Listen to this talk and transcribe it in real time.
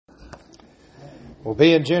We'll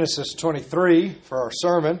be in Genesis 23 for our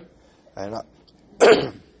sermon, and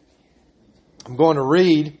I'm going to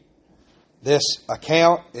read this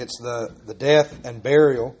account. It's the death and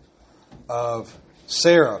burial of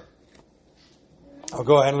Sarah. I'll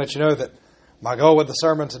go ahead and let you know that my goal with the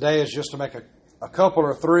sermon today is just to make a couple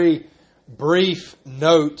or three brief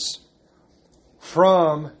notes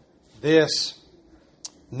from this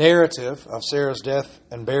narrative of Sarah's death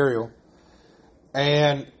and burial,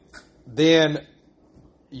 and then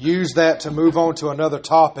use that to move on to another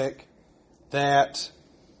topic that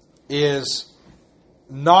is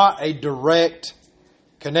not a direct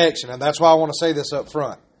connection. And that's why I want to say this up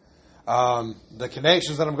front. The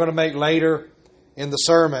connections that I'm going to make later in the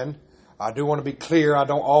sermon, I do want to be clear, I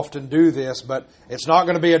don't often do this, but it's not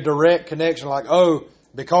going to be a direct connection like, oh,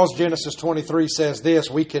 because Genesis 23 says this,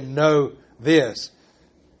 we can know this.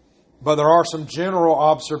 But there are some general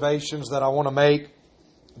observations that I want to make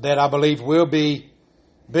that I believe will be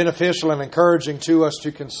beneficial and encouraging to us to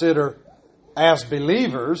consider as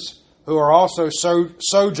believers who are also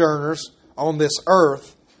sojourners on this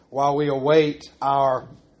earth while we await our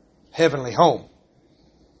heavenly home.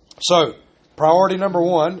 So, priority number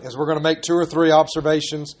one is we're going to make two or three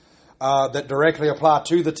observations that directly apply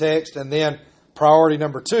to the text, and then priority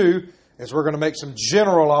number two is we're going to make some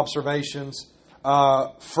general observations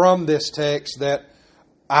from this text that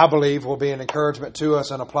I believe will be an encouragement to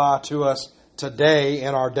us and apply to us today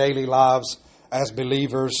in our daily lives as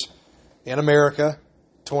believers in America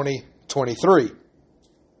 2023.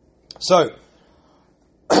 So,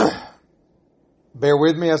 bear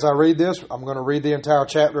with me as I read this. I'm going to read the entire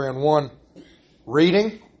chapter in one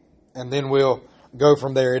reading, and then we'll go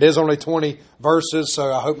from there. It is only 20 verses,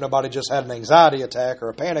 so I hope nobody just had an anxiety attack or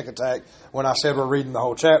a panic attack when I said we're reading the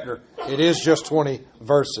whole chapter. It is just 20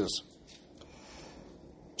 verses.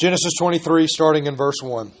 Genesis 23, starting in verse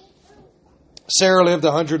 1. Sarah lived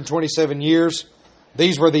 127 years.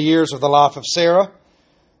 These were the years of the life of Sarah.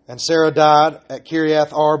 And Sarah died at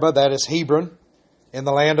Kiriath Arba, that is Hebron, in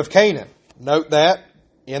the land of Canaan. Note that,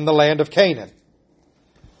 in the land of Canaan.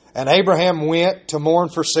 And Abraham went to mourn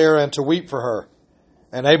for Sarah and to weep for her.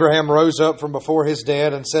 And Abraham rose up from before his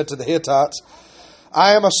dead and said to the Hittites,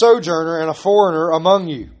 I am a sojourner and a foreigner among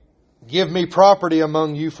you. Give me property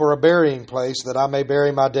among you for a burying place, that I may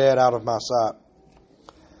bury my dead out of my sight.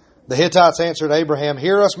 The Hittites answered Abraham,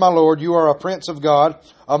 Hear us, my lord, you are a prince of God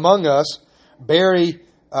among us. Bury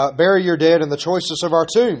your dead in the choicest of our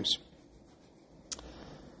tombs.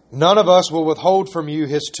 None of us will withhold from you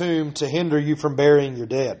his tomb to hinder you from burying your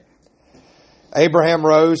dead. Abraham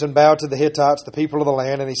rose and bowed to the Hittites, the people of the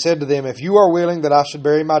land, and he said to them, If you are willing that I should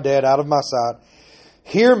bury my dead out of my sight,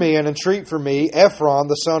 hear me and entreat for me Ephron,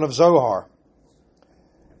 the son of Zohar,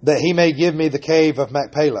 that he may give me the cave of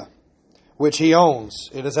Machpelah, which he owns.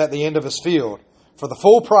 It is at the end of his field. For the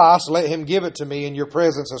full price, let him give it to me in your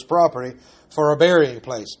presence as property for a burying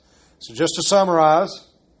place. So just to summarize,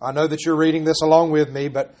 I know that you're reading this along with me,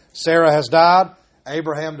 but Sarah has died.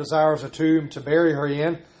 Abraham desires a tomb to bury her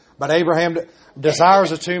in, but Abraham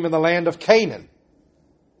desires a tomb in the land of Canaan,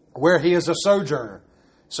 where he is a sojourner.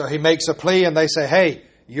 So he makes a plea, and they say, hey,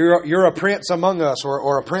 you're a prince among us,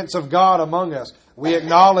 or a prince of God among us. We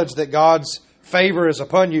acknowledge that God's favor is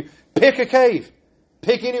upon you. Pick a cave.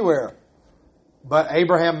 Pick anywhere. But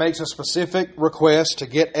Abraham makes a specific request to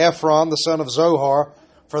get Ephron, the son of Zohar,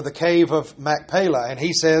 for the cave of Machpelah. And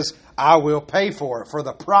he says, I will pay for it, for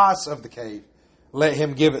the price of the cave. Let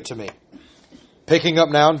him give it to me. Picking up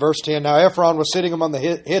now in verse 10. Now Ephron was sitting among the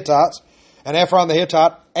Hittites, and Ephron the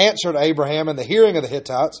Hittite answered Abraham in the hearing of the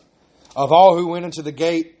Hittites, of all who went into the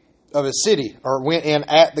gate of his city, or went in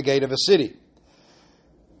at the gate of his city.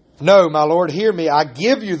 No, my Lord, hear me. I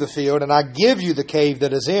give you the field, and I give you the cave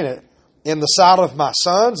that is in it. In the sight of my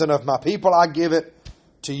sons and of my people, I give it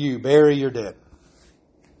to you. Bury your dead.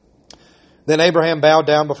 Then Abraham bowed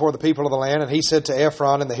down before the people of the land, and he said to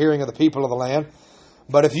Ephron in the hearing of the people of the land,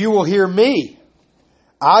 But if you will hear me,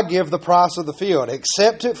 I give the price of the field.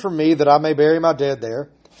 Accept it from me, that I may bury my dead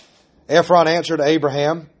there. Ephron answered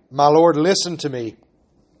Abraham, My Lord, listen to me.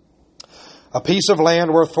 A piece of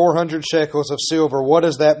land worth 400 shekels of silver. What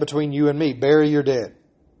is that between you and me? Bury your dead.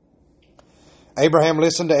 Abraham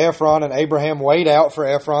listened to Ephron, and Abraham weighed out for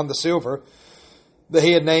Ephron the silver that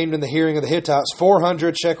he had named in the hearing of the Hittites,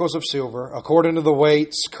 400 shekels of silver, according to the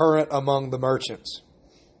weights current among the merchants.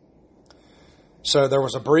 So there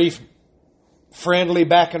was a brief, friendly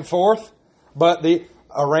back and forth, but the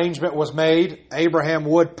arrangement was made. Abraham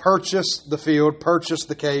would purchase the field, purchase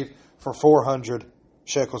the cave for 400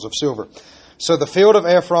 shekels of silver. So the field of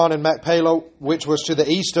Ephron in Machpelah, which was to the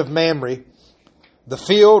east of Mamre, the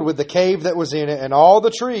field with the cave that was in it, and all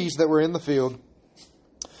the trees that were in the field,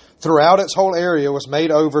 throughout its whole area was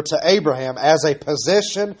made over to Abraham as a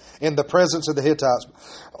possession in the presence of the Hittites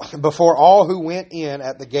before all who went in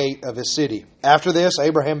at the gate of his city. After this,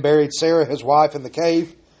 Abraham buried Sarah his wife in the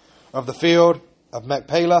cave of the field of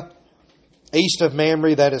Machpelah, east of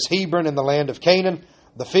Mamre, that is Hebron, in the land of Canaan.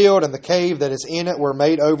 The field and the cave that is in it were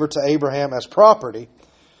made over to Abraham as property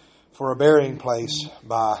for a burying place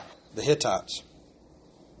by the Hittites.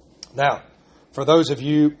 Now, for those of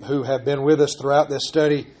you who have been with us throughout this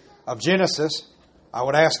study of Genesis, I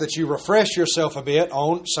would ask that you refresh yourself a bit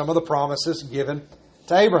on some of the promises given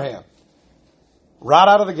to Abraham. Right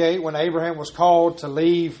out of the gate, when Abraham was called to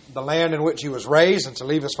leave the land in which he was raised and to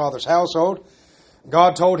leave his father's household,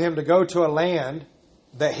 God told him to go to a land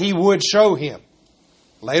that he would show him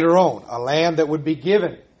later on, a land that would be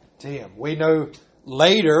given to him. We know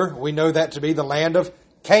that to be the land of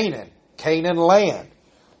Canaan, Canaan land.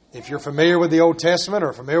 If you're familiar with the Old Testament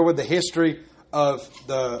or familiar with the history of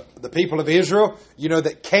the people of Israel, you know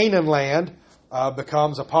that Canaan land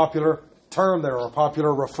becomes a popular term there, or a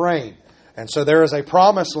popular refrain. And so there is a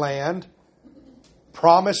promised land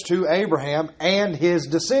promised to Abraham and his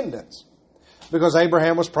descendants, because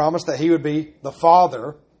Abraham was promised that he would be the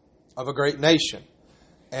father of a great nation,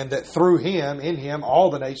 and that through him, in him, all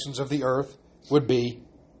the nations of the earth would be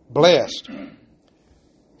blessed.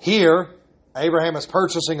 Here, Abraham is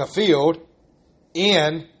purchasing a field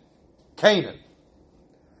in Canaan.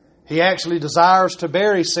 He actually desires to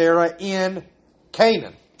bury Sarah in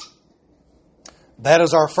Canaan. That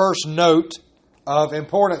is our first note of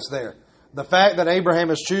importance there. The fact that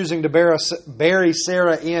Abraham is choosing to bury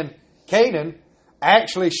Sarah in Canaan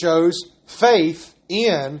actually shows faith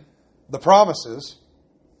in the promises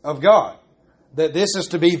of God. That this is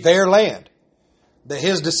to be their land. That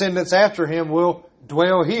his descendants after him will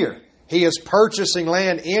dwell here. He is purchasing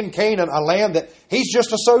land in Canaan, a land that he's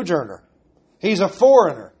just a sojourner. He's a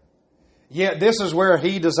foreigner. Yet this is where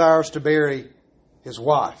he desires to bury his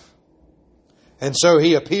wife. And so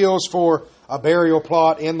he appeals for a burial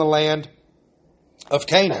plot in the land of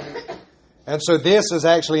Canaan. And so this is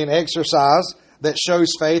actually an exercise that shows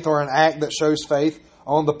faith, or an act that shows faith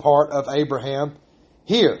on the part of Abraham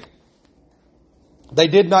here. They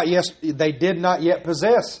did not yet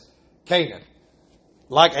possess Canaan.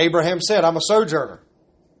 Like Abraham said, I'm a sojourner.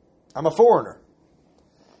 I'm a foreigner.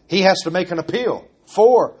 He has to make an appeal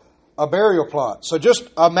for a burial plot. So just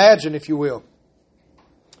imagine, if you will,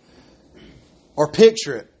 or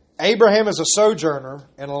picture it. Abraham is a sojourner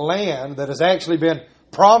in a land that has actually been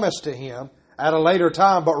promised to him at a later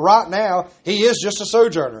time. But right now, he is just a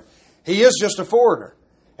sojourner. He is just a foreigner.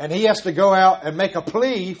 And he has to go out and make a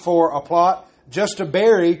plea for a plot just to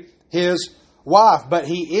bury his wife. But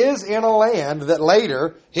he is in a land that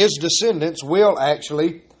later his descendants will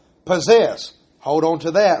actually possess. Hold on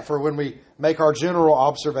to that for when we make our general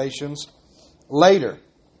observations later.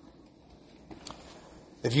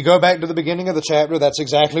 If you go back to the beginning of the chapter, that's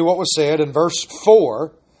exactly what was said in verse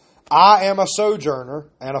 4. I am a sojourner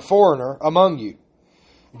and a foreigner among you.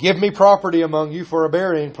 Give me property among you for a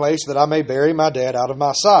burying place, that I may bury my dead out of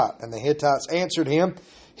my sight. And the Hittites answered him,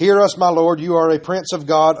 Hear us, my Lord, you are a prince of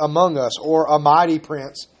God among us, or a mighty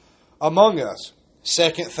prince among us.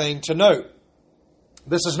 Second thing to note,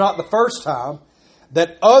 this is not the first time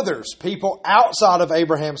that others, people outside of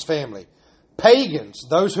Abraham's family, pagans,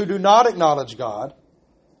 those who do not acknowledge God,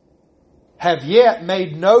 have yet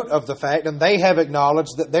made note of the fact, and they have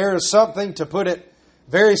acknowledged that there is something, to put it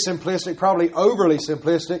very simplistic, probably overly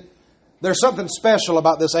simplistic, there's something special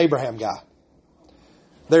about this Abraham guy.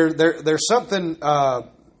 There's something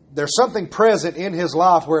present in his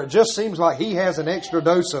life where it just seems like he has an extra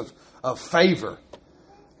dose of favor.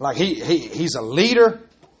 Like he's a leader.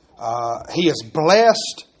 He is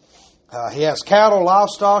blessed. He has cattle,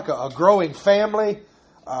 livestock, a growing family.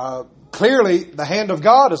 Clearly, the hand of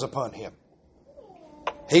God is upon him.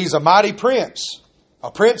 He's a mighty prince, a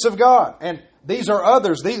prince of God. And these are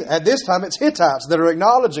others. At this time, it's Hittites that are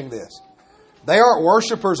acknowledging this. They aren't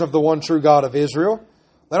worshipers of the one true God of Israel.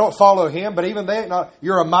 They don't follow him, but even they acknowledge,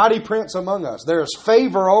 you're a mighty prince among us. There is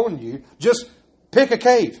favor on you. Just pick a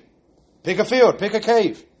cave. Pick a field. Pick a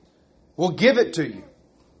cave. We'll give it to you.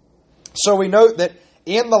 So we note that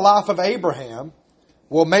in the life of Abraham,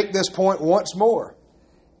 we'll make this point once more.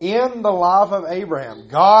 In the life of Abraham,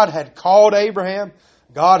 God had called Abraham.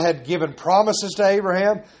 God had given promises to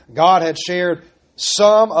Abraham. God had shared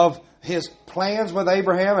some of his plans with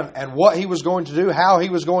Abraham and what he was going to do, how he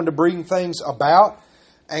was going to bring things about.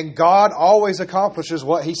 And God always accomplishes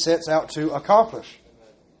what he sets out to accomplish.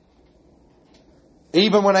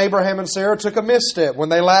 Even when Abraham and Sarah took a misstep, when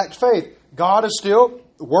they lacked faith, God is still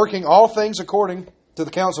working all things according to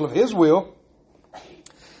the counsel of his will.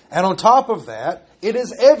 And on top of that, it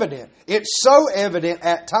is evident. It's so evident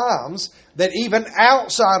at times that even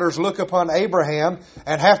outsiders look upon Abraham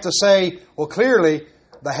and have to say, well, clearly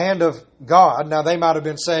the hand of God. Now, they might have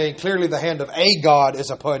been saying, clearly the hand of a God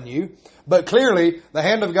is upon you. But clearly, the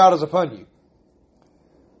hand of God is upon you.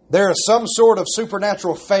 There is some sort of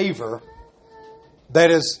supernatural favor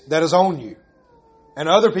that is on you. And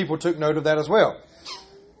other people took note of that as well.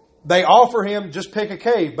 They offer him, just pick a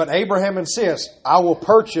cave. But Abraham insists, I will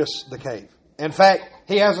purchase the cave. In fact,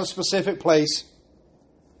 he has a specific place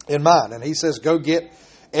in mind. And he says, go get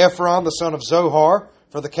Ephron, the son of Zohar,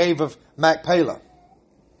 for the cave of Machpelah.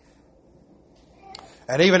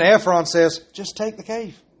 And even Ephron says, just take the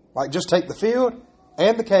cave. Like, just take the field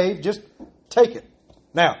and the cave. Just take it.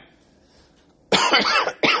 Now,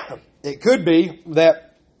 it could be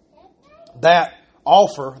that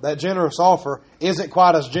offer, that generous offer, isn't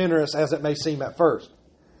quite as generous as it may seem at first.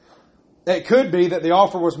 It could be that the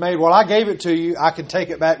offer was made, well, I gave it to you, I can take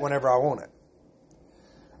it back whenever I want it.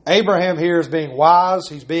 Abraham here is being wise,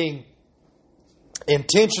 he's being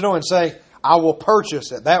intentional and saying, I will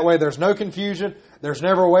purchase it. That way there's no confusion. There's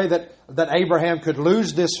never a way that Abraham could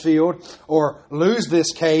lose this field or lose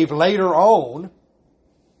this cave later on.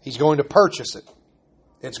 He's going to purchase it.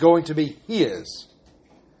 It's going to be his.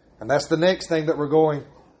 And that's the next thing that we're going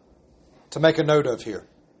to make a note of here.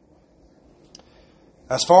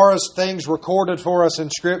 As far as things recorded for us in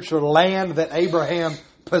Scripture, land that Abraham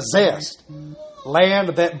possessed, land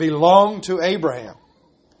that belonged to Abraham.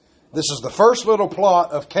 This is the first little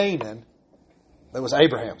plot of Canaan that was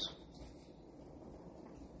Abraham's.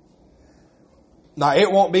 Now,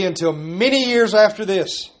 it won't be until many years after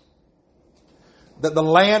this that the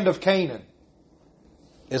land of Canaan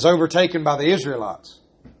is overtaken by the Israelites.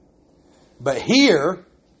 But here,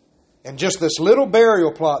 in just this little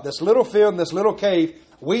burial plot, this little field, and this little cave,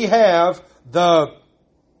 we have the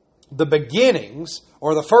beginnings,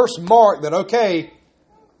 or the first mark that, okay,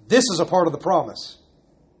 this is a part of the promise.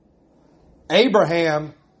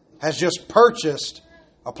 Abraham has just purchased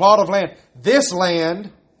a plot of land. This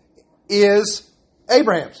land is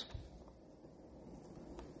Abraham's.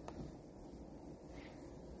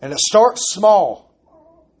 And it starts small.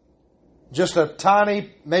 Just a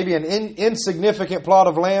tiny, maybe an insignificant plot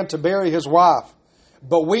of land to bury his wife.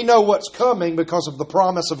 But we know what's coming because of the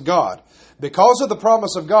promise of God. Because of the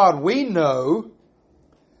promise of God, we know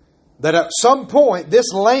that at some point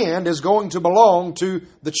this land is going to belong to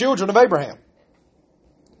the children of Abraham.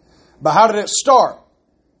 But how did it start?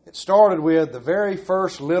 It started with the very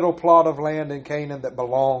first little plot of land in Canaan that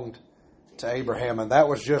belonged to Abraham. And that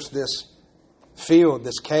was just this field,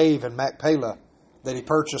 this cave in Machpelah that he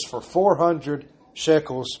purchased for 400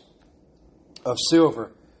 shekels of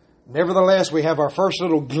silver. Nevertheless, we have our first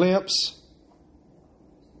little glimpse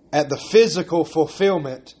at the physical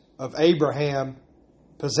fulfillment of Abraham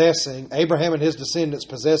and his descendants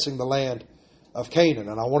possessing the land of Canaan.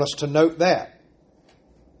 And I want us to note that.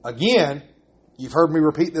 Again, you've heard me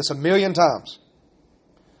repeat this 1,000,000 times.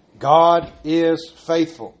 God is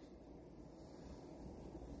faithful.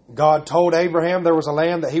 God told Abraham there was a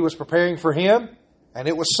land that he was preparing for him, and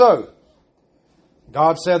it was so.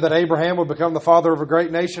 God said that Abraham would become the father of a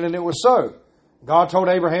great nation, and it was so. God told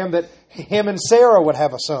Abraham that him and Sarah would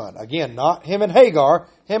have a son. Again, not him and Hagar,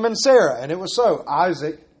 him and Sarah, and it was so.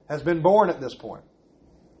 Isaac has been born at this point.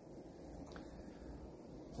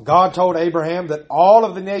 God told Abraham that all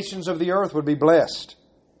of the nations of the earth would be blessed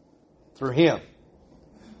through him.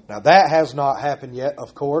 Now that has not happened yet,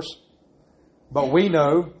 of course. But we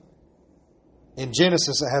know, in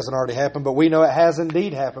Genesis it hasn't already happened, but we know it has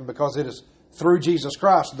indeed happened because it is through Jesus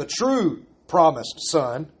Christ, the true promised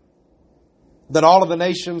Son, that all of the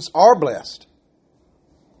nations are blessed.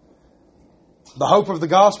 The hope of the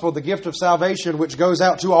gospel, the gift of salvation, which goes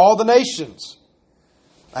out to all the nations.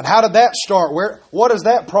 And how did that start? What is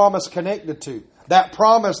that promise connected to? That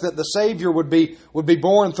promise that the Savior would be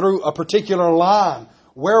born through a particular line.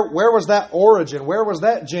 Where was that origin? Where was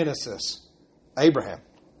that Genesis? Abraham.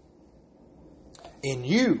 In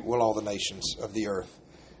you will all the nations of the earth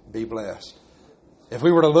be blessed. If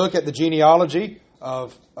we were to look at the genealogy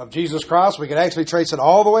of Jesus Christ, we could actually trace it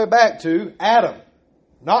all the way back to Adam.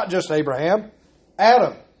 Not just Abraham,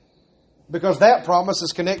 Adam. Because that promise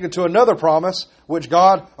is connected to another promise, which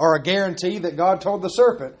God, or a guarantee that God told the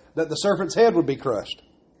serpent, that the serpent's head would be crushed.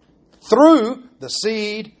 Through the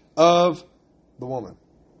seed of the woman.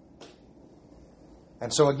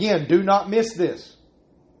 And so again, do not miss this.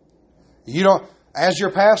 As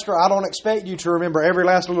your pastor, I don't expect you to remember every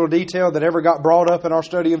last little detail that ever got brought up in our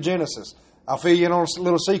study of Genesis. I'll fill you in on a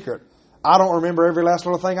little secret. I don't remember every last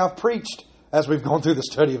little thing I've preached as we've gone through the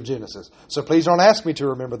study of Genesis. So please don't ask me to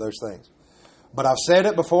remember those things. But I've said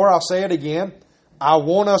it before, I'll say it again. I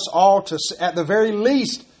want us all to, at the very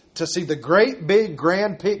least, to see the great, big,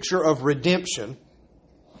 grand picture of redemption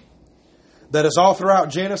that is all throughout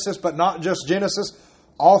Genesis, but not just Genesis,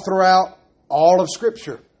 all throughout all of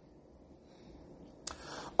Scripture.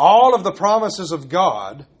 All of the promises of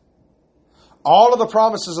God, all of the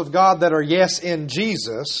promises of God that are yes in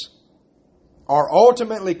Jesus, are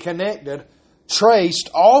ultimately connected, traced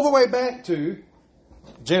all the way back to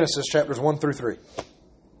Genesis chapters 1 through 3.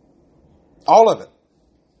 All of it.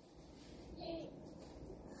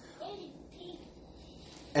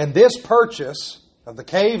 And this purchase of the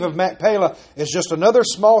cave of Machpelah is just another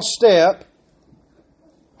small step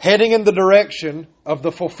heading in the direction of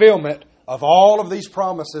the fulfillment of all of these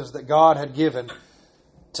promises that God had given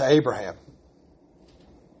to Abraham.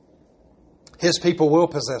 His people will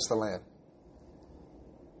possess the land.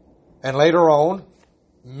 And later on,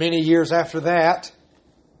 many years after that,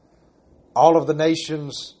 all of the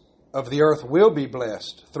nations of the earth will be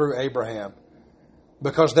blessed through Abraham,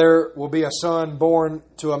 because there will be a son born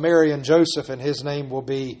to a Mary and Joseph, and his name will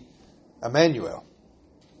be Emmanuel.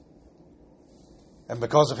 And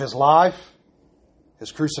because of his life,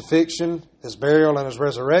 his crucifixion, his burial, and his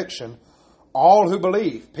resurrection, all who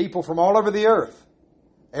believe, people from all over the earth,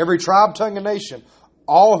 every tribe, tongue, and nation,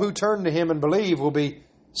 all who turn to him and believe will be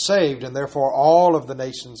saved, and therefore all of the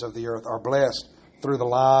nations of the earth are blessed through the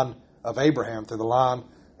line of Abraham, through the line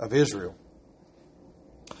of Israel.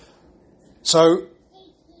 So,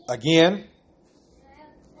 again,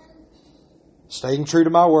 staying true to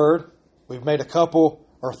my word, we've made a couple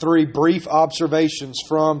or three brief observations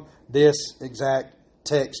from this exact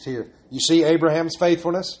text here. You see Abraham's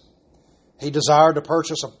faithfulness. He desired to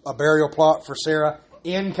purchase a burial plot for Sarah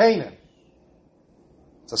in Canaan.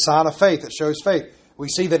 It's a sign of faith. It shows faith. We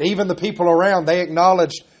see that even the people around, they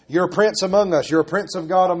acknowledged, you're a prince among us. You're a prince of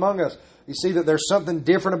God among us. You see that there's something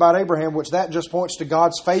different about Abraham, which that just points to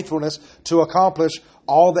God's faithfulness to accomplish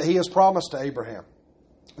all that He has promised to Abraham.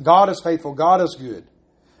 God is faithful. God is good.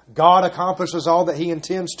 God accomplishes all that He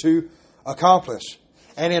intends to accomplish.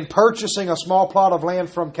 And in purchasing a small plot of land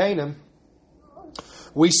from Canaan,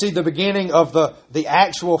 we see the beginning of the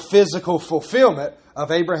actual physical fulfillment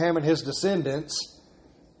of Abraham and his descendants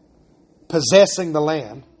possessing the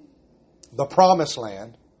land, the promised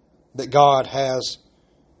land that God has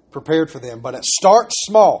prepared for them. But it starts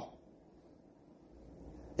small.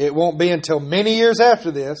 It won't be until many years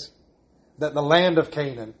after this that the land of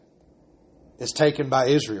Canaan is taken by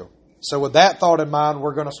Israel. So with that thought in mind,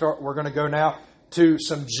 we're going to go now to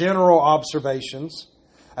some general observations.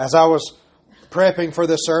 As I was prepping for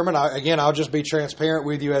this sermon, I'll just be transparent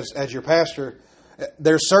with you as your pastor.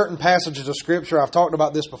 There's certain passages of Scripture, I've talked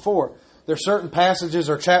about this before, there's certain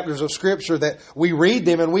passages or chapters of Scripture that we read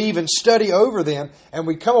them and we even study over them, and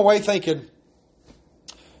we come away thinking,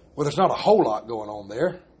 well, there's not a whole lot going on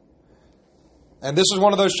there. And this is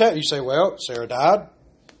one of those chapters. You say, well, Sarah died,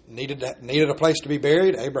 needed a place to be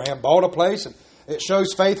buried. Abraham bought a place, and it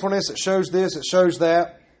shows faithfulness. It shows this. It shows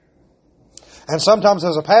that. And sometimes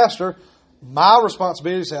as a pastor, my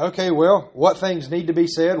responsibility is to say, okay, well, what things need to be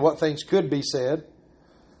said? What things could be said?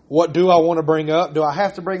 What do I want to bring up? Do I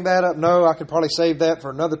have to bring that up? No, I could probably save that for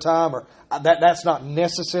another time, or that's not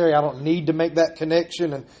necessary. I don't need to make that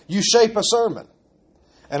connection. And you shape a sermon.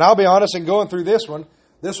 And I'll be honest, in going through this one,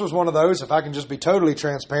 this was one of those, if I can just be totally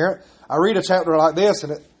transparent, I read a chapter like this,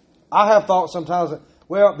 and I have thought sometimes that,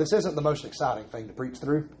 well, this isn't the most exciting thing to preach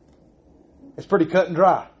through. It's pretty cut and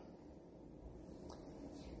dry.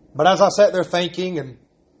 But as I sat there thinking and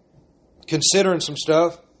considering some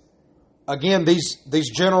stuff, again,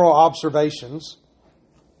 these general observations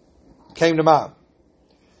came to mind.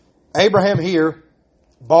 Abraham here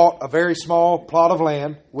bought a very small plot of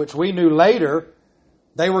land, which we knew later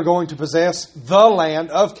they were going to possess the land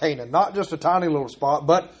of Canaan. Not just a tiny little spot,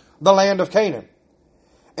 but the land of Canaan.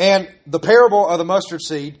 And the parable of the mustard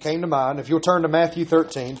seed came to mind. If you'll turn to Matthew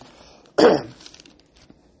 13.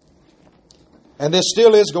 And this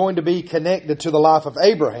still is going to be connected to the life of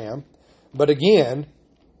Abraham. But again,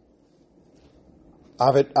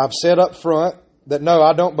 I've said up front that no,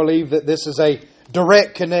 I don't believe that this is a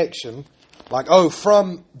direct connection. Like,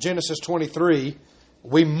 from Genesis 23,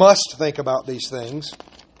 we must think about these things.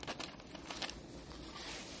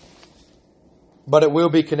 But it will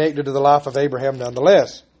be connected to the life of Abraham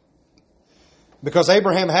nonetheless. Because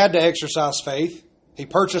Abraham had to exercise faith. He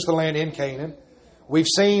purchased the land in Canaan. We've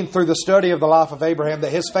seen through the study of the life of Abraham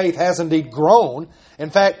that his faith has indeed grown. In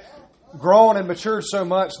fact, grown and matured so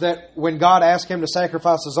much that when God asked him to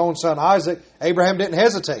sacrifice his own son Isaac, Abraham didn't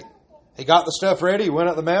hesitate. He got the stuff ready. He went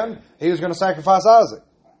up the mountain. He was going to sacrifice Isaac.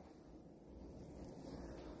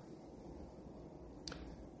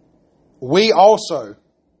 We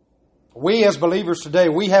as believers today,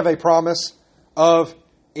 we have a promise of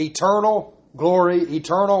eternal glory,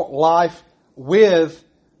 eternal life with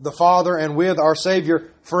the Father and with our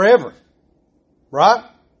Savior forever. Right?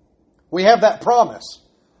 We have that promise.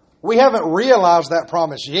 We haven't realized that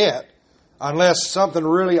promise yet, unless something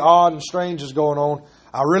really odd and strange is going on.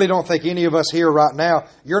 I really don't think any of us here right now,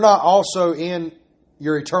 you're not also in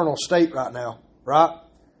your eternal state right now, right?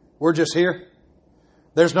 We're just here.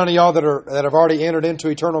 There's none of y'all that have already entered into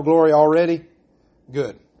eternal glory already.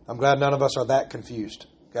 Good. I'm glad none of us are that confused.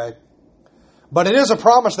 Okay? But it is a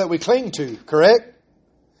promise that we cling to, correct?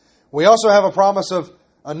 We also have a promise of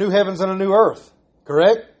a new heavens and a new earth,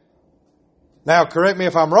 correct? Now, correct me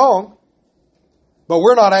if I'm wrong, but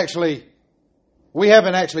we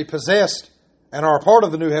haven't actually possessed and are a part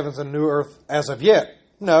of the new heavens and new earth as of yet.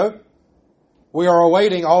 No. We are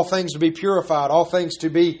awaiting all things to be purified, all things to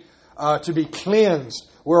be cleansed.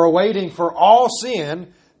 We're awaiting for all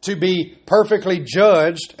sin to be perfectly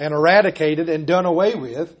judged and eradicated and done away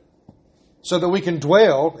with so that we can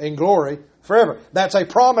dwell in glory forever. That's a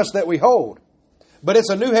promise that we hold. But it's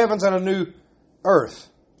a new heavens and a new earth.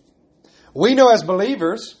 We know as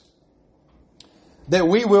believers that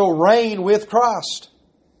we will reign with Christ.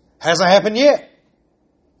 Hasn't happened yet,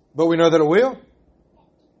 but we know that it will.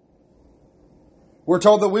 We're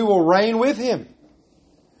told that we will reign with Him.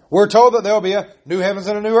 We're told that there will be a new heavens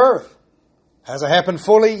and a new earth. Hasn't happened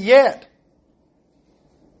fully yet.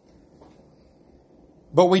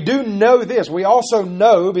 But we do know this. We also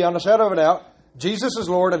know, beyond a shadow of a doubt, Jesus is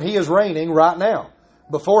Lord and He is reigning right now.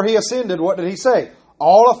 Before He ascended, what did He say?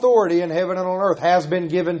 All authority in heaven and on earth has been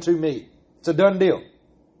given to me. It's a done deal.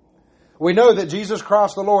 We know that Jesus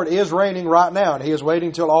Christ the Lord is reigning right now, and He is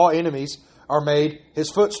waiting till all enemies are made His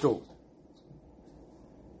footstool.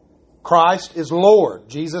 Christ is Lord.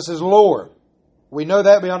 Jesus is Lord. We know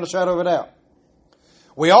that beyond a shadow of a doubt.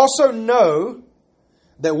 We also know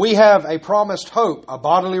that we have a promised hope, a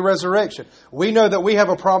bodily resurrection. We know that we have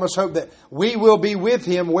a promised hope that we will be with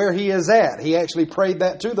Him where He is at. He actually prayed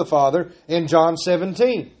that to the Father in John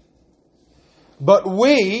 17. But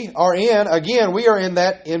we are in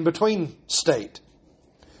that in-between state.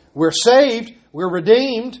 We're saved, we're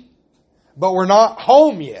redeemed, but we're not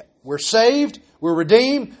home yet. We're saved, we're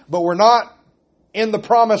redeemed, but we're not in the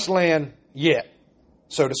promised land yet,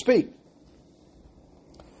 so to speak.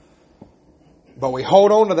 But we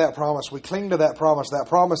hold on to that promise. We cling to that promise. That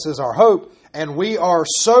promise is our hope. And we are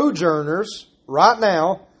sojourners, right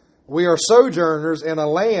now, we are sojourners in a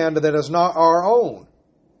land that is not our own.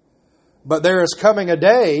 But there is coming a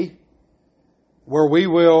day where we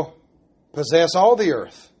will possess all the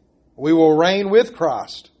earth. We will reign with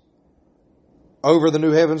Christ over the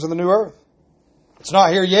new heavens and the new earth. It's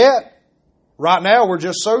not here yet. Right now, we're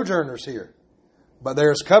just sojourners here. But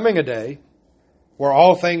there is coming a day where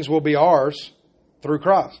all things will be ours through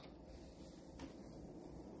Christ.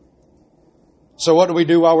 So what do we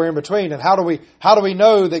do while we're in between? And how do we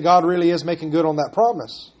know that God really is making good on that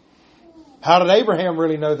promise? How did Abraham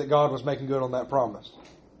really know that God was making good on that promise?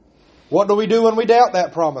 What do we do when we doubt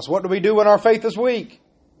that promise? What do we do when our faith is weak?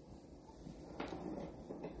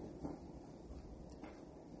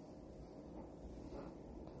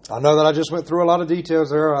 I know that I just went through a lot of details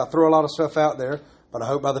there. I threw a lot of stuff out there. But I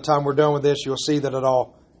hope by the time we're done with this, you'll see that it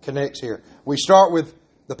all connects here. We start with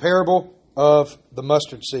the parable of the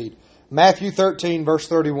mustard seed. Matthew 13, verse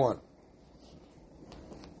 31.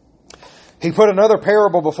 He put another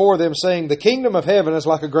parable before them, saying, "The kingdom of heaven is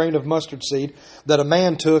like a grain of mustard seed that a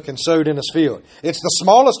man took and sowed in his field. It's the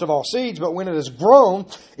smallest of all seeds, but when it is grown,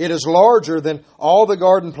 it is larger than all the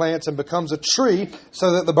garden plants and becomes a tree,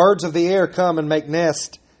 so that the birds of the air come and make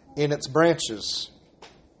nest in its branches."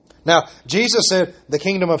 Now, Jesus said the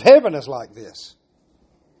kingdom of heaven is like this.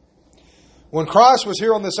 When Christ was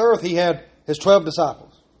here on this earth, He had His 12 disciples.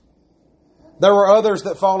 There were others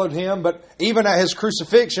that followed Him, but even at His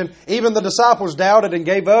crucifixion, even the disciples doubted and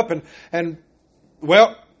gave up and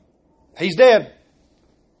well, He's dead.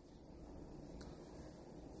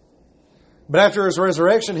 But after His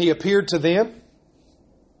resurrection, He appeared to them.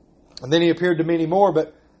 And then He appeared to many more,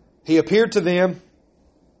 but He appeared to them.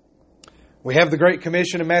 We have the Great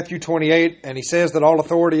Commission in Matthew 28, and He says that all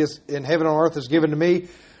authority is in heaven and on earth is given to me.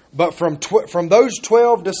 But from those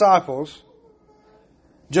 12 disciples,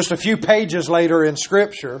 just a few pages later in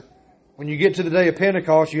Scripture, when you get to the day of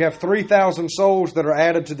Pentecost, you have 3,000 souls that are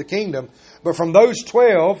added to the kingdom. But from those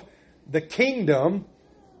 12, the kingdom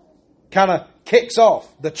kind of kicks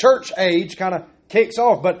off. The church age kind of kicks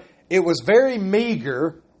off. But it was very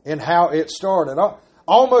meager in how it started.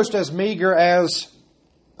 Almost as meager as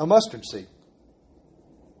a mustard seed.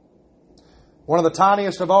 One of the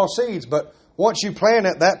tiniest of all seeds, but once you plant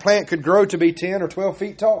it, that plant could grow to be 10 or 12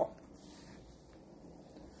 feet tall.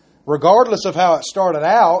 Regardless of how it started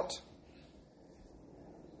out,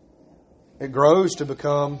 it grows to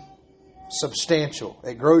become substantial.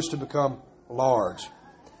 It grows to become large.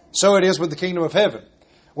 So it is with the kingdom of heaven.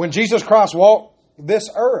 When Jesus Christ walked this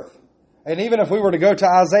earth, and even if we were to go to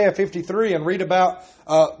Isaiah 53 and read about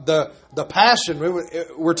the passion,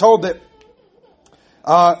 we're told that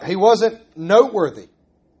He wasn't noteworthy.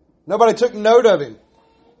 Nobody took note of Him.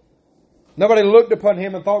 Nobody looked upon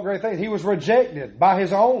Him and thought great things. He was rejected by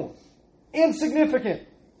His own. Insignificant.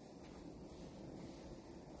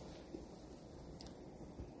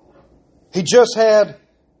 He just had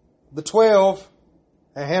the 12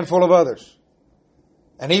 and a handful of others.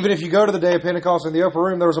 And even if you go to the day of Pentecost in the upper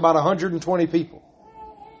room, there was about 120 people.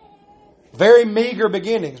 Very meager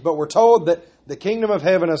beginnings, but we're told that the kingdom of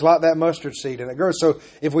heaven is like that mustard seed and it grows. So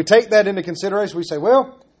if we take that into consideration, we say,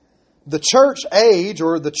 well, the church age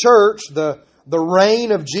or the church, the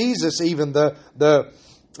reign of Jesus, even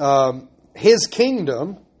His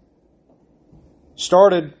kingdom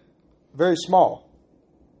started very small.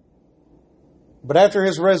 But after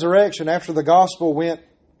His resurrection, after the gospel went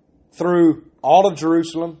through all of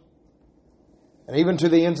Jerusalem and even to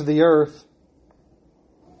the ends of the earth,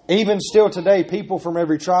 even still today, people from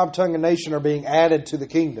every tribe, tongue, and nation are being added to the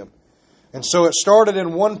kingdom. And so it started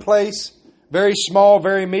in one place, very small,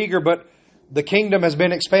 very meager, but the kingdom has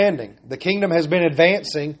been expanding. The kingdom has been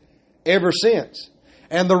advancing ever since.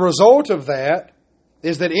 And the result of that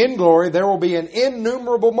is that in glory there will be an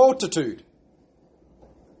innumerable multitude.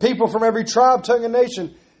 People from every tribe, tongue, and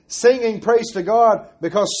nation singing praise to God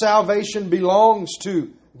because salvation belongs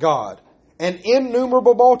to God. An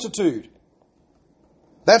innumerable multitude.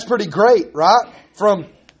 That's pretty great, right? From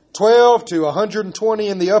 12 to 120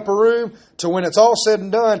 in the upper room to when it's all said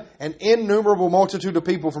and done, an innumerable multitude of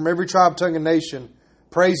people from every tribe, tongue, and nation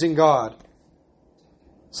praising God.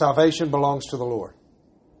 Salvation belongs to the Lord.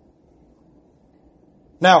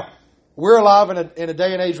 Now, we're alive in a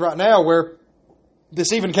day and age right now where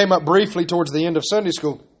this even came up briefly towards the end of Sunday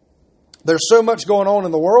school. There's so much going on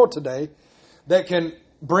in the world today that can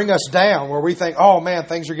bring us down where we think, oh man,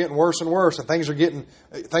 things are getting worse and worse and things are getting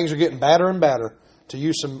badder and badder. To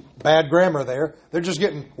use some bad grammar there. They're just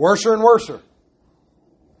getting worser and worser.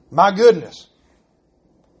 My goodness.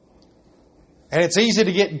 And it's easy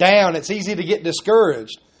to get down. It's easy to get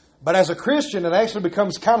discouraged. But as a Christian, it actually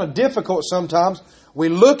becomes kind of difficult sometimes. We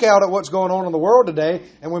look out at what's going on in the world today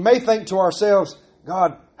and we may think to ourselves,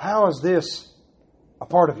 God, how is this a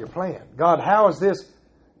part of your plan? God, how is this?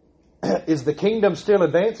 Is the kingdom still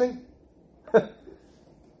advancing?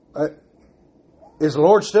 Is the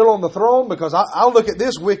Lord still on the throne? Because I look at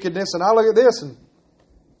this wickedness and I look at this and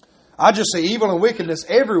I just see evil and wickedness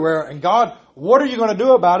everywhere. And God, what are you going to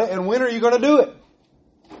do about it? And when are you going to do it?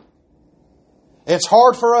 It's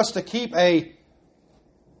hard for us to keep a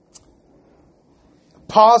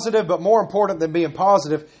positive, but more important than being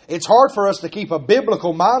positive, it's hard for us to keep a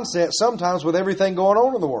biblical mindset sometimes with everything going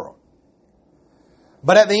on in the world.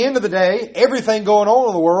 But at the end of the day, everything going on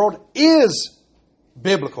in the world is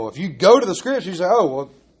biblical. If you go to the Scriptures, you say, oh,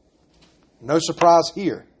 well, no surprise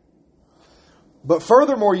here. But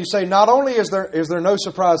furthermore, you say, not only is there no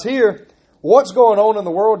surprise here, what's going on in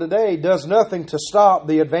the world today does nothing to stop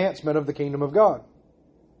the advancement of the kingdom of God.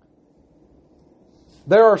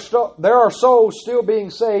 There are souls still being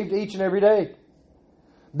saved each and every day.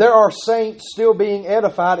 There are saints still being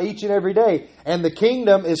edified each and every day. And the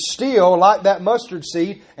kingdom is still like that mustard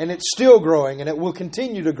seed, and it's still growing, and it will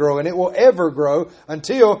continue to grow, and it will ever grow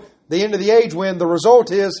until the end of the age when the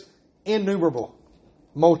result is innumerable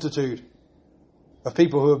multitude of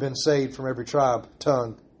people who have been saved from every tribe,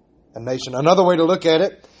 tongue, and nation. Another way to look at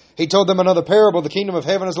it, He told them another parable. The kingdom of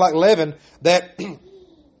heaven is like leaven that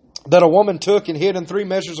a woman took and hid in 3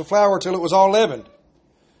 measures of flour till it was all leavened.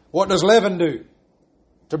 What does leaven do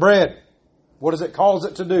to bread? What does it cause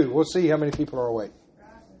it to do? We'll see how many people are awake.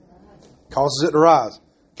 Causes it to rise.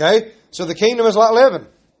 Okay? So the kingdom is like leaven.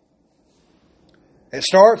 It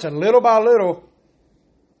starts and little by little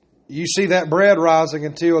you see that bread rising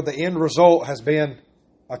until the end result has been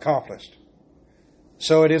accomplished.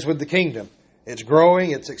 So it is with the kingdom. It's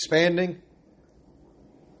growing, it's expanding,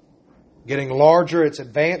 getting larger, it's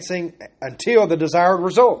advancing until the desired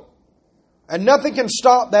result. And nothing can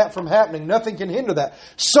stop that from happening. Nothing can hinder that.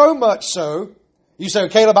 So much so, you say,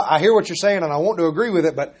 Caleb, I hear what you're saying and I want to agree with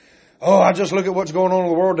it, but I just look at what's going on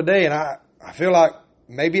in the world today and I feel like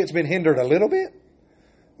maybe it's been hindered a little bit.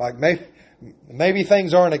 Like maybe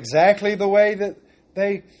things aren't exactly the way that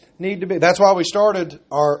they need to be. That's why we started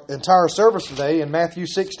our entire service today in Matthew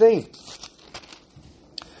 16.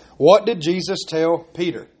 What did Jesus tell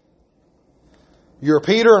Peter? You're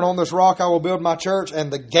Peter, and on this rock I will build my church,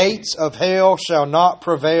 and the gates of hell shall not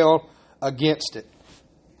prevail against it.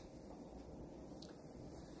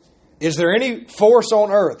 Is there any force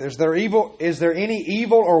on earth? Is there any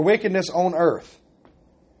evil or wickedness on earth?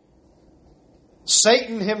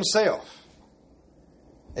 Satan himself,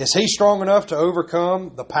 is he strong enough to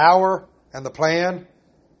overcome the power and the plan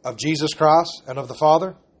of Jesus Christ and of the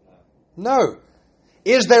Father? No.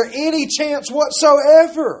 Is there any chance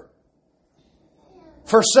whatsoever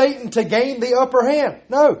for Satan to gain the upper hand?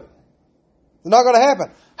 No. It's not going to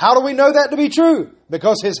happen. How do we know that to be true?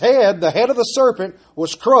 Because his head, the head of the serpent,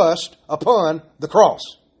 was crushed upon the cross.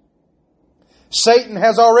 Satan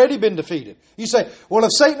has already been defeated. You say, well,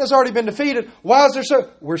 if Satan has already been defeated, why is there so...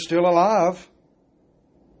 We're still alive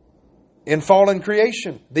in fallen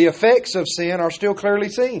creation. The effects of sin are still clearly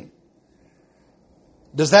seen.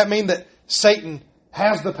 Does that mean that Satan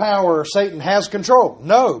has the power or Satan has control?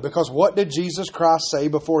 No, because what did Jesus Christ say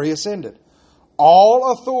before He ascended?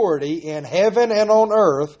 All authority in heaven and on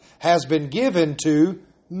earth has been given to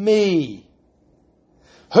me.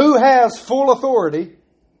 Who has full authority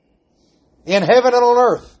in heaven and on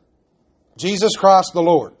earth? Jesus Christ the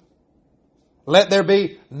Lord. Let there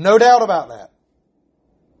be no doubt about that.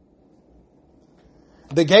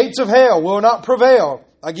 The gates of hell will not prevail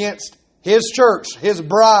against His church, His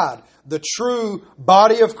bride, the true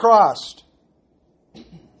body of Christ.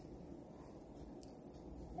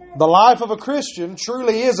 The life of a Christian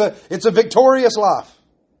truly is it's a victorious life.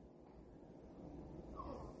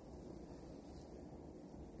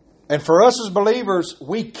 And for us as believers,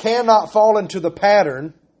 we cannot fall into the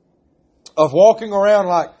pattern of walking around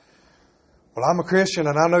like, well, I'm a Christian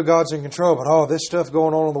and I know God's in control, but this stuff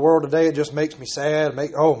going on in the world today, it just makes me sad.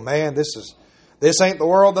 Oh man, this ain't the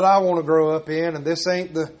world that I want to grow up in, and this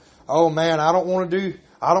ain't I don't want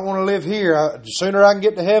to live here. The sooner I can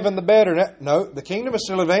get to heaven, the better. No, the kingdom is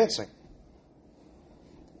still advancing.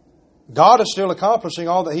 God is still accomplishing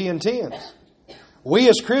all that He intends. We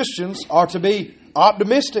as Christians are to be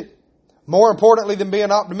optimistic. More importantly than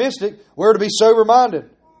being optimistic, we're to be sober-minded.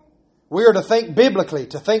 We are to think biblically,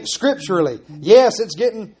 to think scripturally. Yes, it's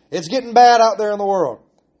getting bad out there in the world.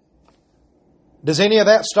 Does any of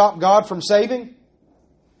that stop God from saving?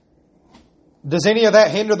 Does any of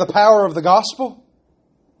that hinder the power of the gospel?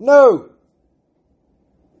 No.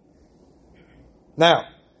 Now,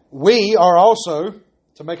 we are also,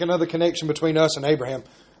 to make another connection between us and Abraham,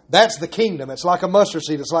 that's the kingdom. It's like a mustard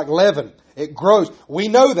seed. It's like leaven. It grows. We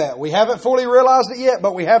know that. We haven't fully realized it yet,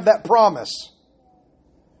 but we have that promise.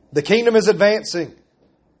 The kingdom is advancing.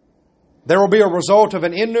 There will be a result of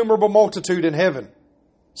an innumerable multitude in heaven,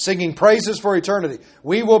 singing praises for eternity.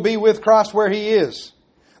 We will be with Christ where He is.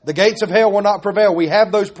 The gates of hell will not prevail. We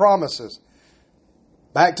have those promises.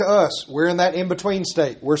 Back to us. We're in that in-between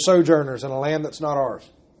state. We're sojourners in a land that's not ours.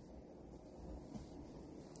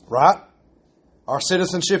 Right? Our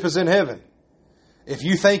citizenship is in heaven. If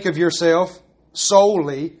you think of yourself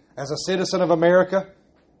solely as a citizen of America,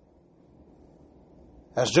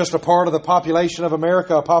 as just a part of the population of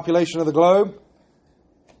America, a population of the globe,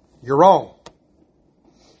 you're wrong.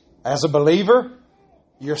 As a believer,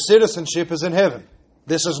 your citizenship is in heaven.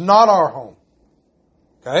 This is not our home.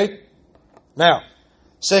 Okay? Now,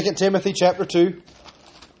 2 Timothy chapter 2.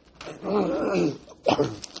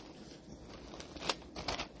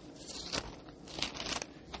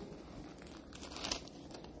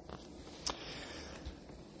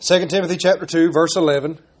 2 Timothy chapter 2, verse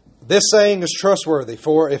 11. This saying is trustworthy,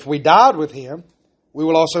 for if we died with Him, we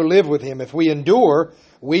will also live with Him. If we endure,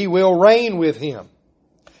 we will reign with Him.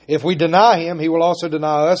 If we deny Him, He will also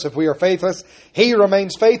deny us. If we are faithless, He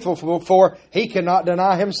remains faithful, for He cannot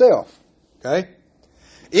deny Himself. Okay?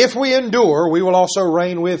 If we endure, we will also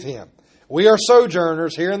reign with Him. We are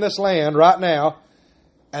sojourners here in this land right now,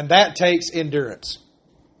 and that takes endurance.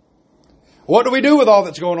 What do we do with all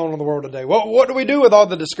that's going on in the world today? What do we do with all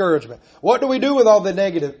the discouragement? What do we do with all the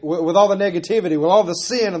with all the negativity, with all the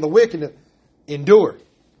sin and the wickedness? Endure.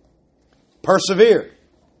 Persevere.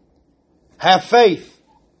 Have faith.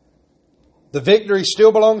 The victory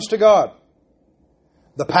still belongs to God.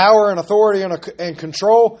 The power and authority and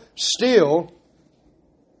control still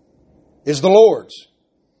is the Lord's.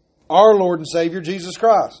 Our Lord and Savior, Jesus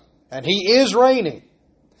Christ. And He is reigning.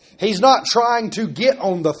 He's not trying to get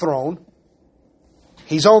on the throne.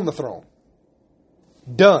 He's on the throne.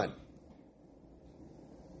 Done.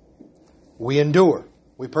 We endure.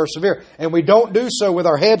 We persevere. And we don't do so with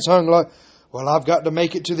our heads hung Well, I've got to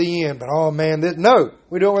make it to the end, but oh man, no.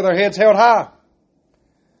 We do it with our heads held high.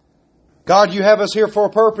 God, you have us here for a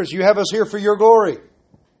purpose. You have us here for your glory.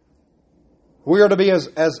 We are to be as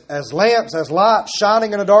lamps, as lights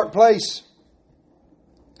shining in a dark place.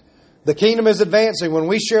 The kingdom is advancing. When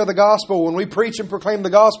we share the gospel, when we preach and proclaim the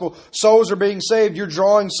gospel, souls are being saved. You're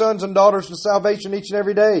drawing sons and daughters to salvation each and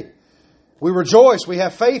every day. We rejoice. We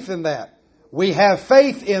have faith in that. We have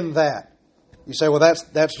faith in that. You say, well,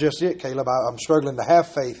 that's just it, Caleb. I'm struggling to have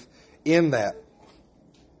faith in that.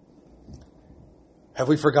 Have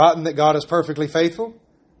we forgotten that God is perfectly faithful?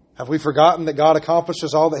 Have we forgotten that God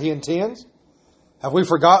accomplishes all that He intends? Have we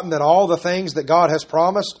forgotten that all the things that God has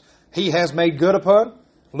promised, He has made good upon?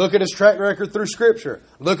 Look at His track record through Scripture.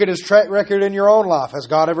 Look at His track record in your own life. Has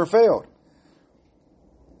God ever failed?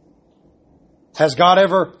 Has God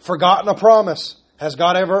ever forgotten a promise? Has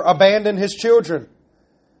God ever abandoned His children?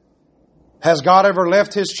 Has God ever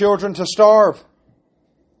left His children to starve?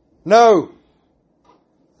 No.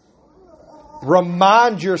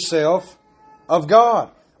 Remind yourself of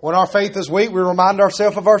God. When our faith is weak, we remind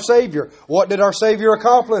ourselves of our Savior. What did our Savior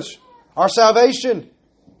accomplish? Our salvation.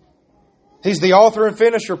 He's the author and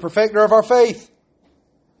finisher, perfecter of our faith.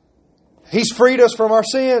 He's freed us from our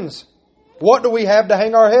sins. What do we have to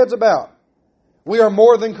hang our heads about? We are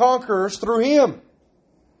more than conquerors through Him.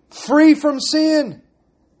 Free from sin.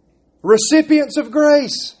 Recipients of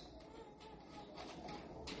grace.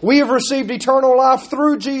 We have received eternal life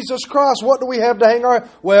through Jesus Christ. What do we have to hang our...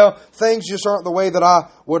 Well, things just aren't the way that I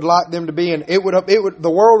would like them to be. And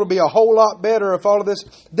the world would be a whole lot better if all of this...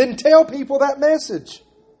 Then tell people that message.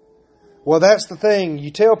 Well, that's the thing. You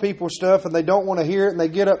tell people stuff and they don't want to hear it and they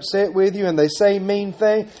get upset with you and they say mean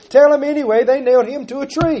things. Tell them anyway. They nailed Him to a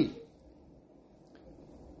tree.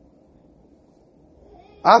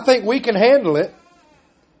 I think we can handle it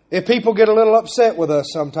if people get a little upset with us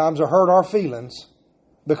sometimes or hurt our feelings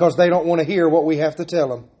because they don't want to hear what we have to tell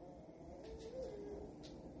them.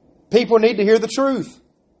 People need to hear the truth.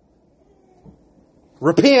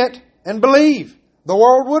 Repent and believe. The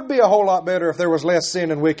world would be a whole lot better if there was less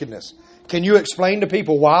sin and wickedness. Can you explain to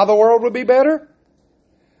people why the world would be better?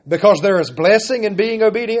 Because there is blessing in being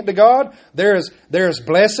obedient to God. There is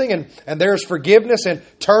blessing and there is forgiveness in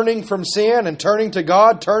turning from sin and turning to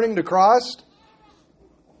God, turning to Christ.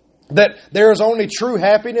 That there is only true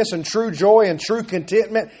happiness and true joy and true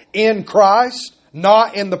contentment in Christ,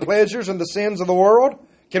 not in the pleasures and the sins of the world.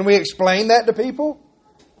 Can we explain that to people?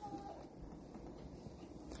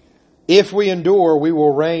 If we endure, we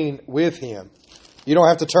will reign with Him. You don't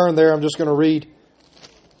have to turn there. I'm just going to read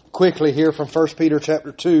quickly here from 1 Peter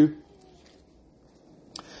chapter 2.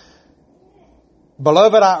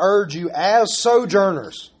 Beloved, I urge you as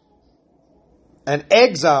sojourners and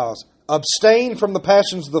exiles, abstain from the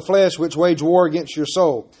passions of the flesh which wage war against your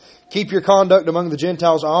soul. Keep your conduct among the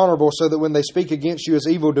Gentiles honorable, so that when they speak against you as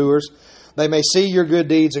evildoers, they may see your good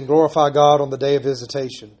deeds and glorify God on the day of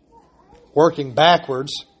visitation. Working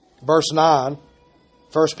backwards, verse 9,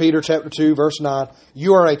 1 Peter chapter 2, verse 9.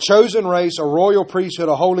 You are a chosen race, a royal priesthood,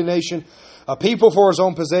 a holy nation, a people for His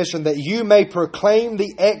own possession, that you may proclaim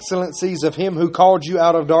the excellencies of Him who called you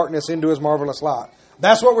out of darkness into His marvelous light.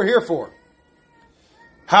 That's what we're here for.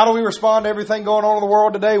 How do we respond to everything going on in the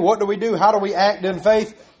world today? What do we do? How do we act in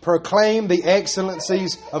faith? Proclaim the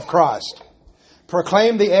excellencies of Christ.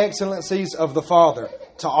 Proclaim the excellencies of the Father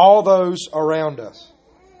to all those around us.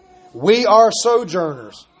 We are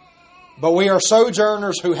sojourners. But we are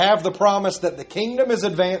sojourners who have the promise that the kingdom is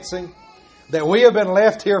advancing, that we have been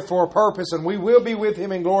left here for a purpose, and we will be with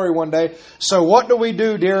Him in glory one day. So what do we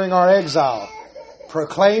do during our exile?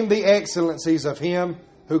 Proclaim the excellencies of Him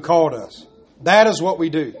who called us. That is what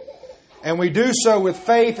we do. And we do so with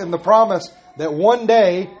faith in the promise that one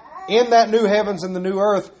day, in that new heavens and the new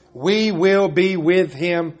earth, we will be with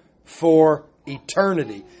Him for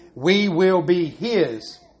eternity. We will be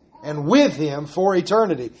His and with Him for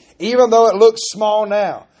eternity. Even though it looks small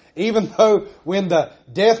now. Even though when the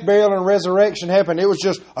death, burial, and resurrection happened, it was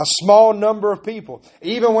just a small number of people.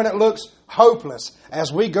 Even when it looks hopeless,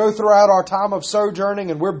 as we go throughout our time of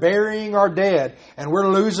sojourning and we're burying our dead and we're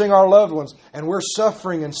losing our loved ones and we're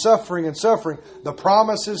suffering and suffering and suffering, the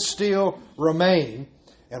promises still remain.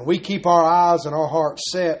 And we keep our eyes and our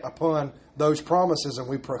hearts set upon those promises, and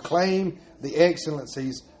we proclaim the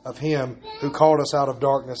excellencies of Him who called us out of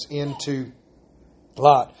darkness into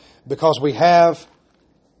light. Because we have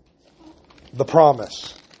the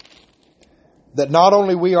promise that not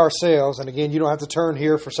only we ourselves, and again, you don't have to turn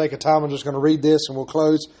here for sake of time, I'm just going to read this and we'll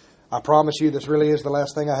close. I promise you this really is the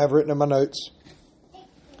last thing I have written in my notes.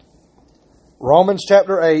 Romans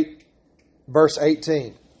chapter 8, verse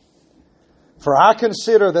 18. For I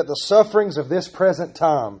consider that the sufferings of this present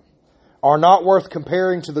time are not worth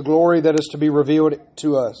comparing to the glory that is to be revealed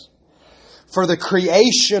to us. For the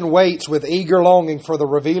creation waits with eager longing for the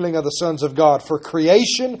revealing of the sons of God. For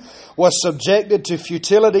creation was subjected to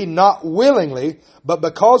futility not willingly, but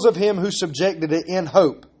because of Him who subjected it in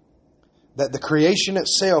hope, that the creation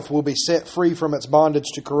itself will be set free from its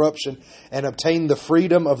bondage to corruption and obtain the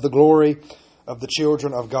freedom of the glory of the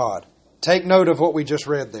children of God. Take note of what we just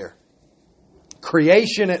read there.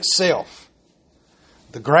 Creation itself,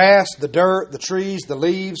 the grass, the dirt, the trees, the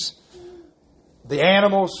leaves, the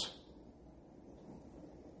animals,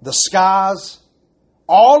 the skies,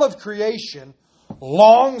 all of creation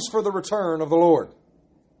longs for the return of the Lord.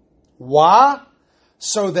 Why?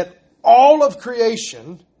 So that all of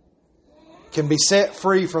creation can be set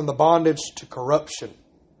free from the bondage to corruption.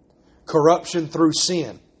 Corruption through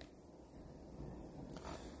sin.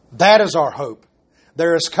 That is our hope.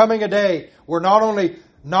 There is coming a day where not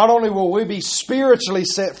only will we be spiritually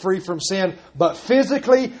set free from sin, but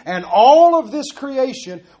physically, and all of this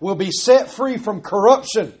creation will be set free from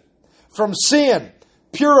corruption, from sin,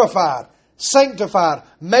 purified, sanctified,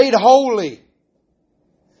 made holy.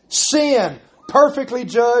 Sin perfectly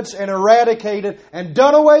judged and eradicated and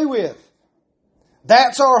done away with.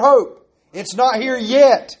 That's our hope. It's not here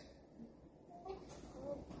yet.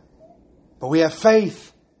 But we have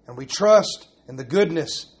faith and we trust in the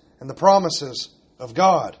goodness and the promises of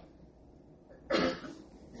God.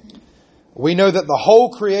 We know that the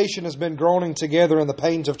whole creation has been groaning together in the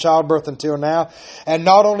pains of childbirth until now. And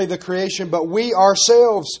not only the creation, but we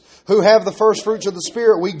ourselves who have the first fruits of the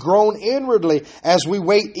Spirit, we groan inwardly as we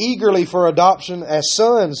wait eagerly for adoption as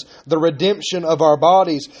sons, the redemption of our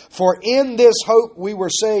bodies. For in this hope we were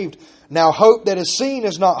saved. Now hope that is seen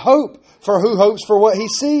is not hope, for who hopes for what he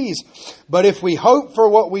sees? But if we hope for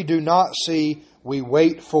what we do not see, we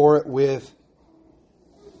wait for it with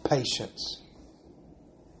patience.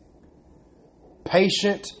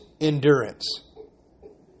 Patient endurance.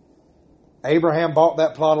 Abraham bought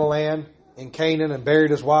that plot of land in Canaan and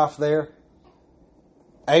buried his wife there.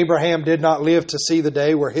 Abraham did not live to see the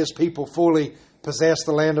day where his people fully possessed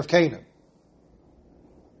the land of Canaan.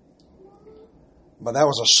 But that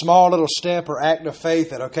was a small little step or act of faith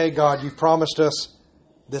that, okay, God, you've promised us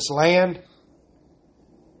this land.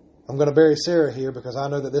 I'm going to bury Sarah here because I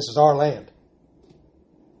know that this is our land.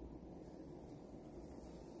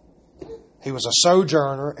 He was a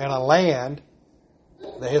sojourner in a land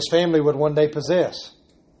that his family would one day possess.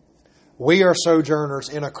 We are sojourners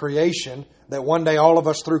in a creation that one day all of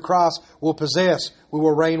us through Christ will possess. We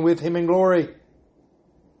will reign with Him in glory.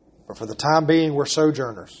 But for the time being, we're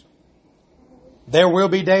sojourners. There will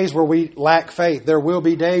be days where we lack faith. There will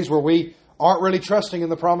be days where we aren't really trusting in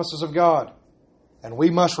the promises of God. And we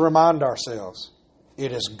must remind ourselves,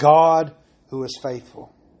 it is God who is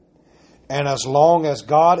faithful. And as long as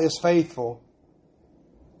God is faithful,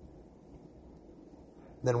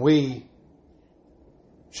 then we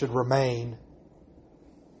should remain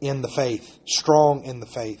in the faith, strong in the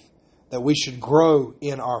faith, that we should grow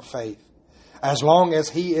in our faith. As long as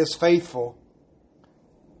He is faithful,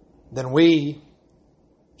 then we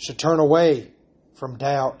should turn away from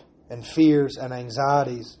doubt and fears and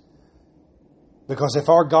anxieties. Because if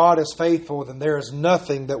our God is faithful, then there is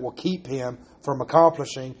nothing that will keep Him from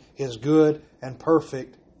accomplishing His good and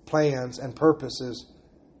perfect plans and purposes,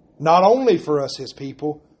 not only for us, His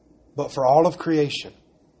people, but for all of creation.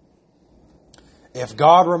 If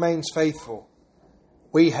God remains faithful,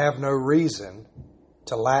 we have no reason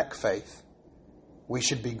to lack faith. We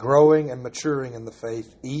should be growing and maturing in the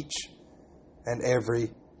faith each and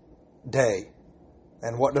every day.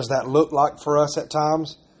 And what does that look like for us at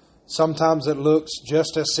times? Sometimes it looks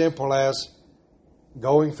just as simple as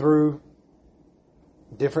going through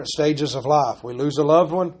different stages of life. We lose a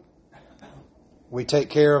loved one. We take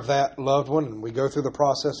care of that loved one and we go through the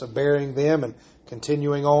process of burying them and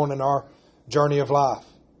continuing on in our journey of life.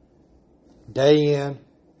 Day in,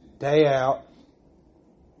 day out,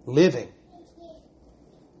 living.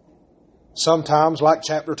 Sometimes, like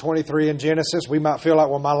chapter 23 in Genesis, we might feel like,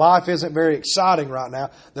 well, my life isn't very exciting right now.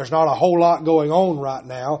 There's not a whole lot going on right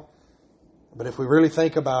now. But if we really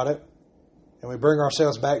think about it and we bring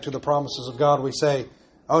ourselves back to the promises of God, we say,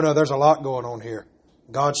 oh no, there's a lot going on here.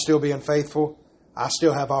 God's still being faithful. I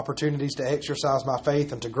still have opportunities to exercise my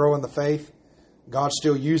faith and to grow in the faith. God's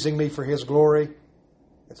still using me for His glory.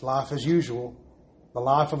 It's life as usual. The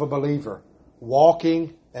life of a believer.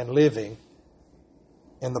 Walking and living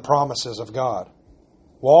in the promises of God.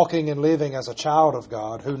 Walking and living as a child of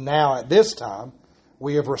God who now at this time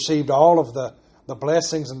we have received all of the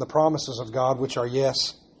blessings and the promises of God which are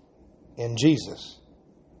yes in Jesus.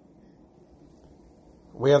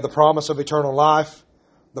 We have the promise of eternal life,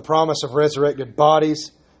 the promise of resurrected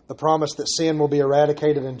bodies, the promise that sin will be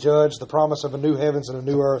eradicated and judged, the promise of a new heavens and a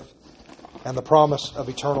new earth, and the promise of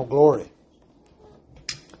eternal glory.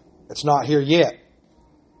 It's not here yet,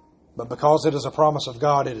 but because it is a promise of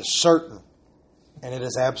God, it is certain and it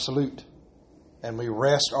is absolute. And we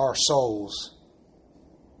rest our souls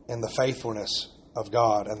in the faithfulness of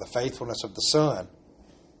God and the faithfulness of the Son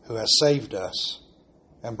who has saved us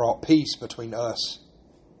and brought peace between us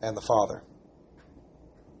and the Father.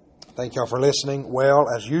 Thank y'all for listening. Well,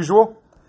 as usual,